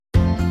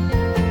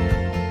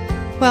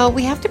Well,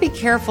 we have to be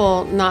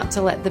careful not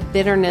to let the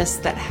bitterness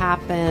that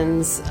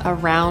happens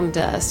around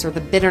us or the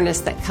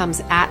bitterness that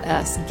comes at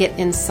us get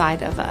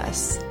inside of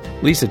us.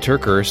 Lisa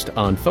TerKeurst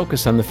on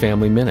Focus on the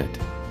Family Minute.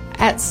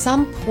 At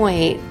some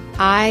point,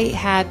 I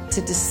had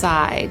to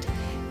decide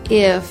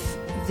if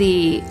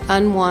the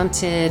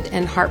unwanted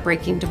and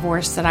heartbreaking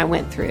divorce that I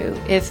went through,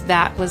 if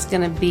that was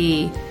going to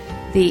be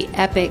the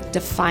epic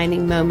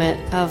defining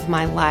moment of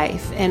my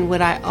life, and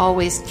would I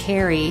always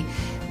carry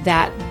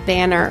that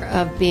banner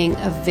of being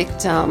a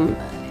victim,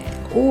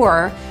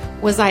 or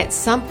was I at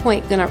some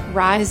point going to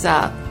rise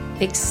up,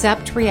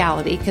 accept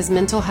reality, because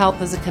mental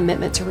health is a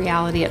commitment to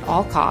reality at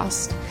all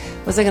costs.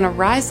 Was I going to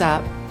rise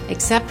up,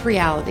 accept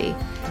reality?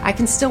 I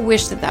can still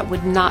wish that that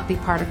would not be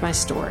part of my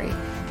story.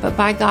 But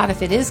by God,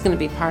 if it is going to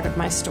be part of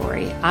my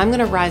story, I'm going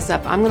to rise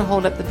up, I'm going to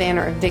hold up the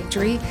banner of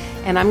victory,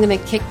 and I'm going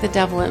to kick the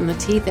devil in the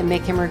teeth and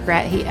make him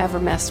regret he ever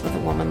messed with a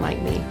woman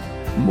like me.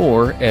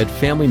 More at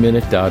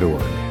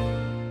FamilyMinute.org.